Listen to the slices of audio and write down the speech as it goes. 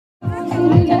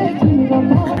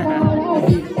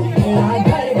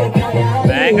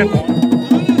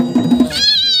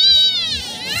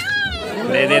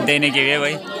दे दे देने के लिए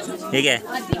भाई, ठीक है।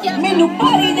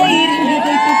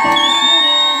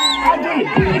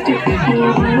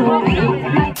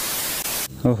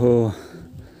 ओहो,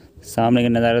 सामने के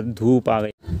नज़ारा, धूप आ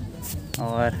गई।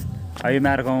 और अभी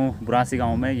मैं आ रखा हूँ बुरासी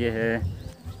गांव में। ये है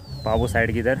पाबू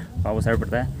साइड की, इधर पाबू साइड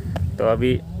पड़ता है। तो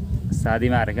अभी शादी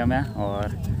में आ रखा मैं, और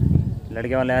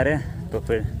लड़के वाले आ रहे हैं, तो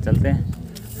फिर चलते हैं।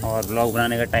 और व्लॉग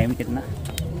बनाने का टाइम कितना,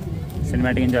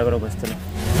 सिनेमैटिक एंजॉय करो बस। चलो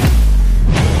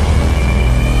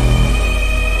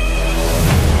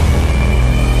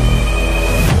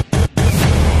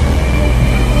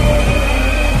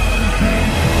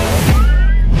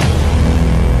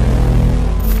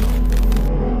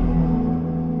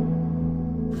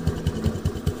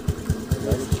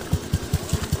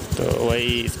तो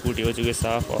वही स्कूटी हो चुकी है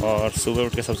साफ़, और सुबह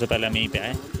उठ के सबसे पहले हम यहीं पे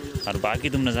आए। और बाकी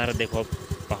तुम नज़ारा देखो अब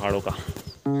पहाड़ों का।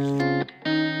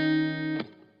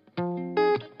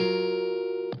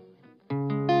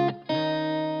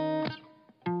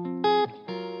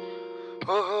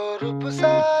 रूप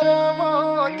सारा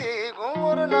मोती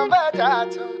घुंघरू न बजा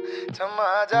छम छमा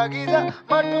जागी जा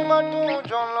माटू माटू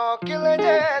जोलो किले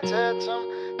जे छम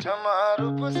छमा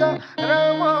रूप सारा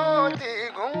मोती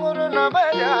घुंघरू न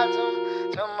बजा छम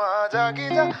छमा जागी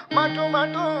जा माटू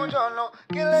माटू जोलो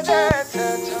किले जे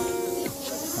छम।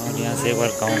 और यहाँ से एक बार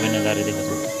गाँव के नज़ारे देखो तो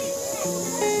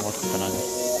बहुत खतरनाक है।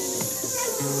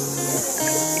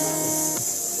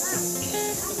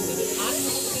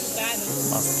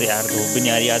 मस्त यार, धूप भी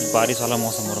नहीं आ रही, आज बारिश वाला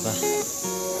मौसम हो रखा है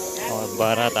और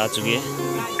बारात आ चुकी है।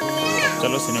 तो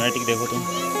चलो सिनेमैटिक देखो तुम।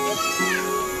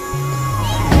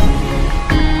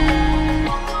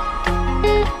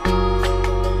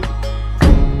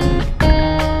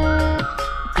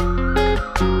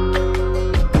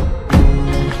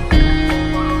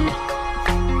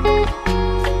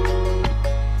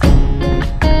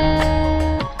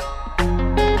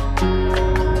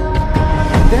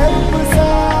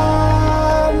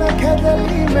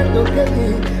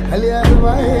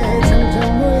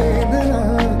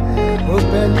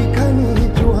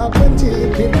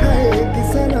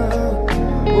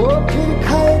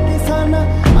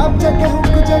 अब जगह हम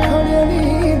कुछ खोने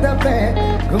नहीं दबे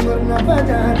घुंघरू न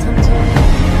बजा छम छम।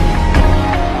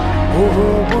 ओहो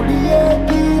बुढ़िया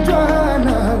की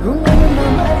जवाना घुंघरू न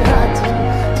बजा छम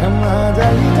छमा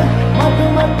जाई जा माटू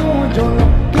माटू जोनो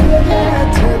किले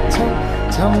जे छम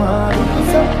छमा रूप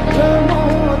सब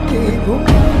मोती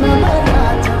घुंघरू न बजा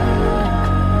छम।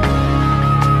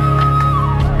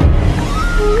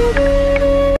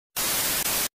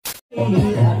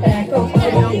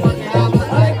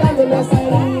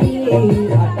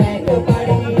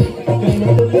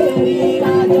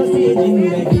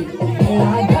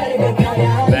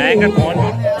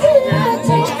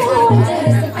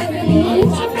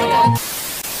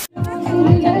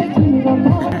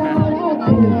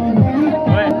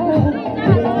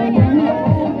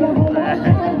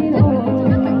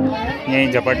 यहीं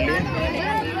झपट लिए।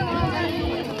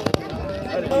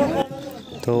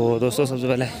 तो दोस्तों सबसे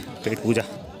पहले पेट पूजा,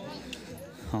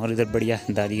 और इधर बढ़िया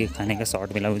दादी के खाने का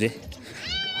शॉट मिला मुझे।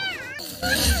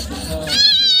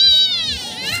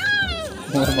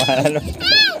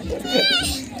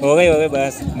 हो गई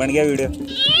बस, बन गया वीडियो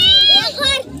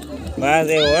बस।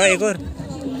 एक और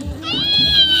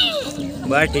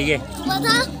बस, ठीक है।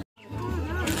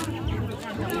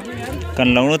 कल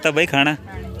लौड़ो तब भाई खाना।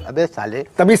 अबे साले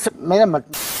तभी मेरा मत।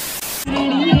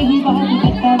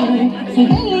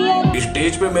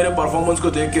 स्टेज पे मेरे परफॉर्मेंस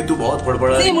को देख के तू बहुत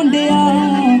बड़बड़ा है।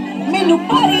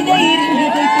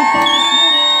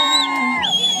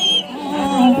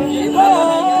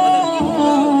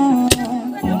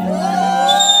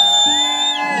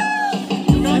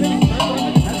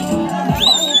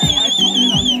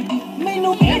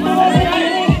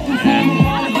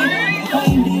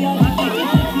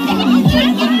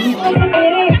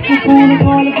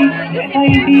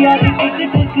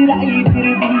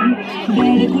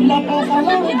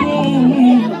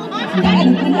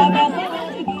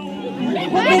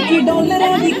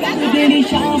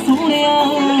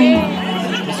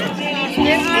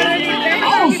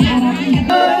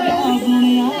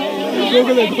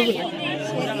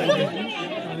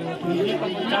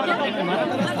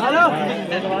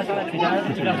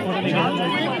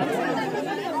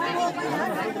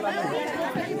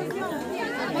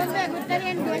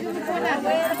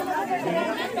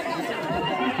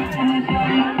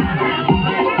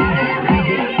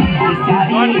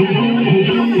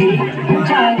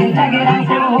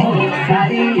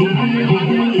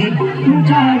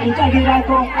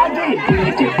 को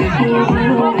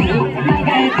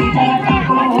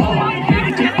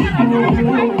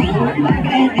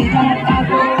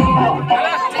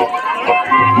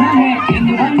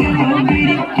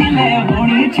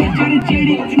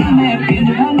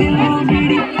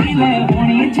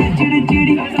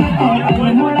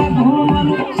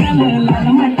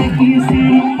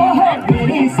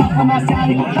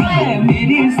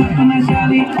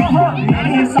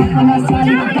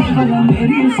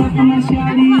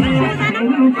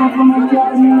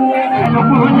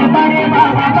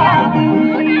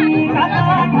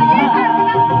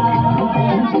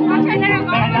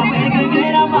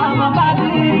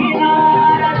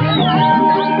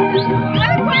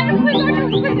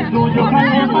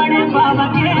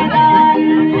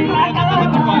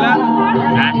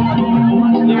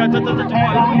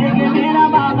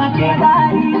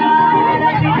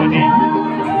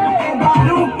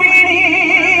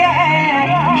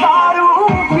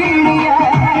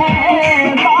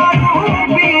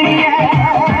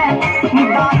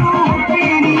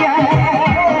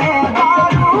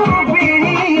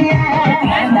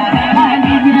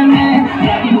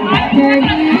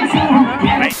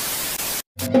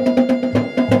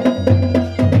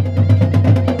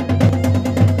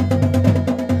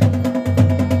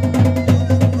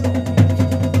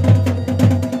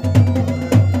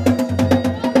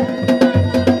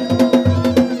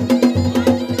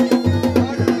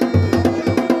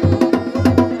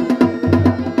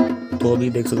तो अभी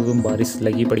देख सकते हो तुम, बारिश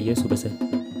लगी पड़ी है सुबह से,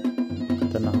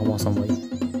 खतरनाक मौसम भाई।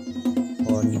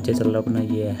 और नीचे चल रहा अपना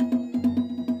ये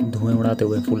धुएं उड़ाते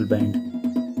हुए फुल बैंड,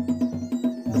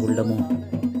 ढोल डमो।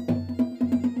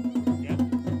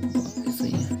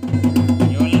 सही है।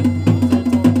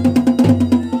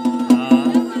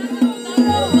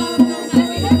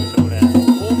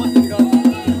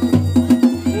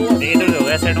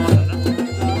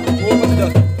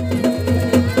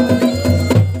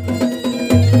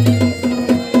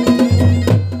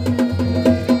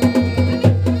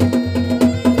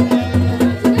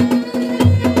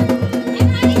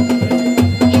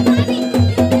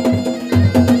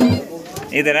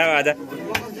 इधर आओ, आजा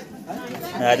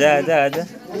आजा आजा आजा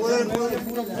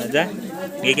आजा।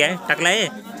 ये क्या है? टकला है ये?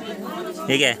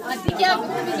 क्या है?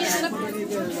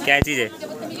 क्या चीज़ है?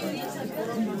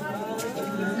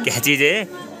 क्या चीज़ है?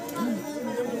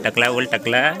 टकला बोल,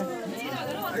 टकला।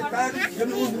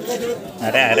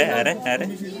 अरे अरे अरे अरे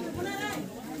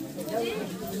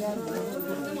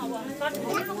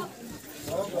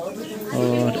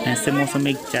और ऐसे मौसम में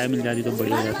एक चाय मिल जाती तो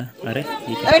बढ़िया हो जाता। अरे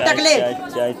चाय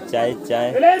चाय चाय चाय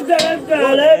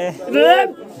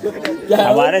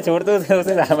हमारे छोड़ दो,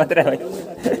 उसे मत रहे भाई।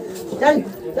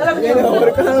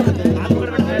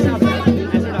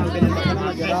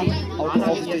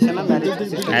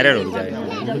 अरे रुक जाए,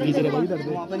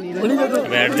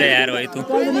 बैठ जा यार भाई तू।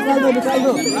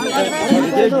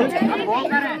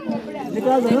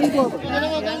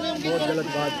 बहुत गलत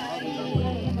बात।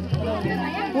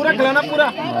 पूरा खिलाना पूरा।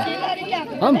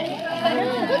 हम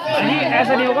नहीं,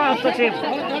 ऐसा नहीं होगा। अब तक सेफ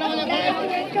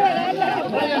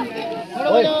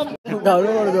दारू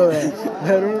और दो है,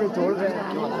 दारू छोड़ रहे हैं।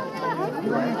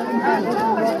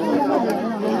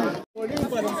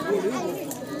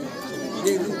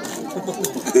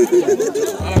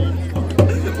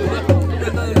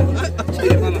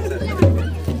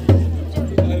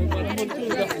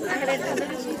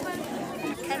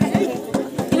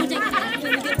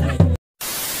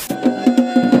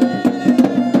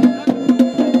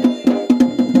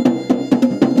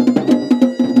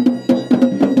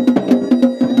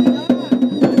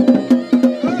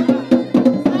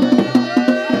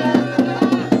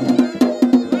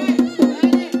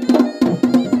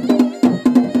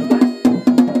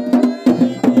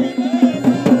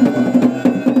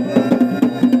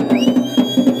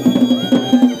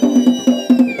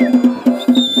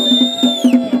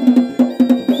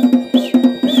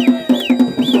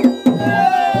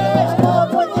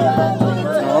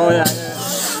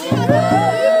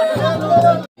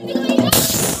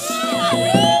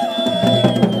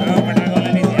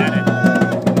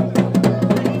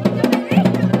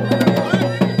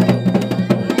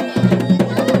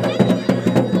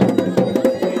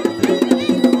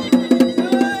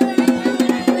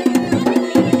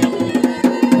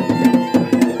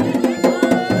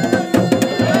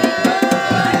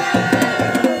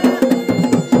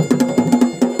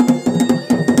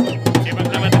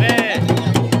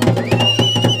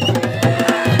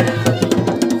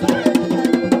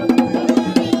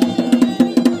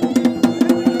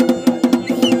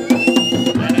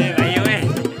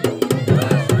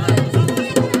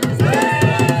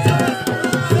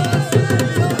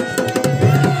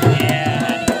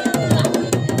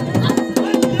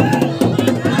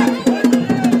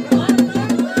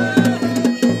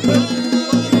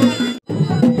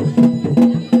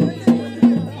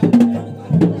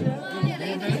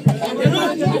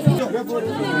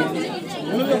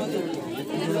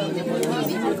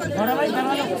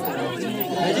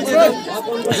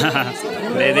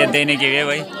 दे दे देने के लिए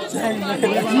भाई।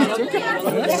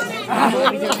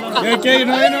 ये क्या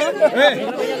इन्होंने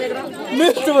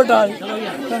मिर्च बटाल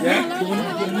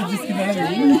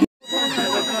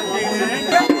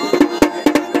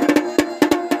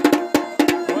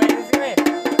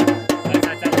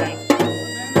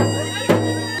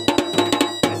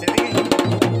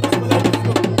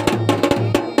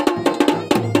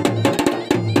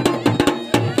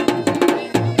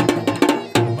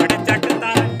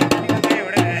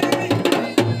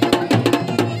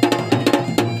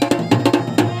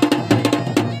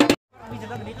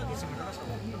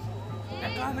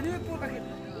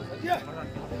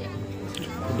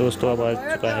दोस्तों अब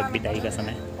आ चुका है विदाई का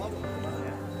समय,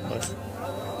 बस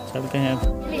चलते हैं अब।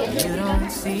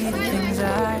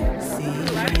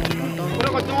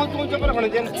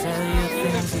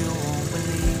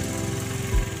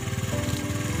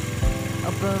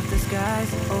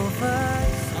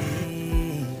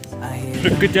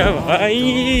 रुक जा भाई,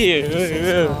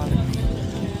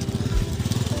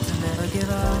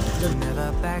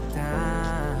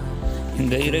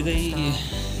 गई रे गई।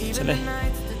 चले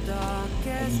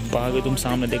आगे तुम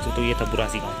सामने देख सकते हो, ये था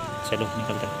बुरासी गाँव। चलो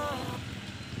निकलते हैं,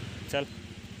 चल।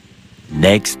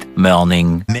 Next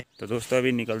morning. तो दोस्तों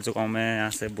अभी निकल चुका हूँ मैं यहाँ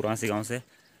से, बुरासी गांव से,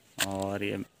 और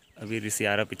ये अभी ऋषि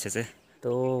आ रहा पीछे से।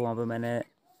 तो वहाँ पे मैंने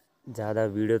ज़्यादा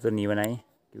वीडियो तो नहीं बनाई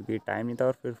क्योंकि टाइम नहीं था,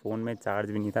 और फिर फ़ोन में चार्ज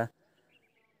भी नहीं था,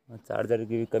 और चार्जर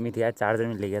की भी कमी थी यार, चार्जर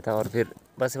में ले गया था। और फिर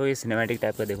बस वही सिनेमैटिक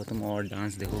टाइप का देखो तुम, और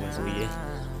डांस देखो, बस वही है।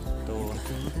 तो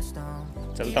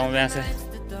चलता हूँ यहाँ से,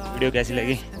 वीडियो कैसी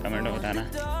लगी कमेंट में बताना।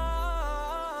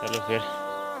 चलो फिर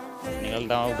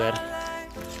निकलता हूँ घर,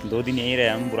 2 दिन यहीं रहे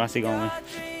हम बुरासी गांव में,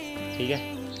 ठीक है।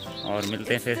 और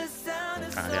मिलते हैं फिर,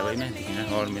 कहाँ गया भाई मैं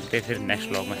दिखना, और मिलते हैं फिर नेक्स्ट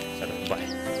व्लॉग में। चलो बाय।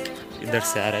 इधर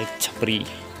से आ रहा है छपरी,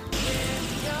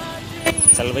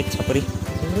 चल भाई छपरी।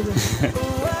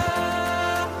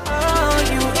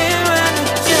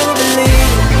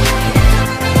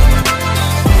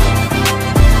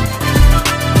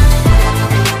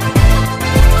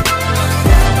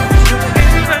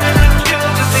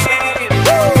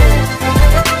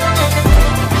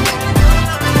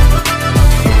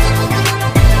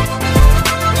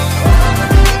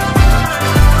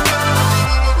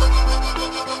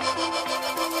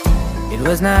 It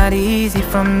was not easy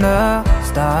from the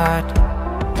start.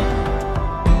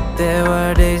 There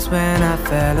were days when I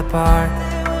fell apart.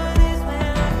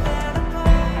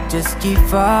 Just keep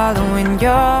following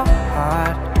your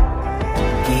heart.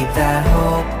 Keep that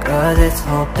hope, 'cause it's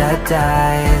hope that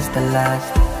dies the last.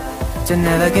 To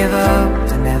never give up,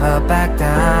 to never back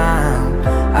down.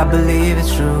 I believe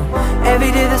it's true.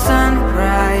 Every day the sun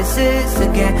rises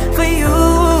again for you.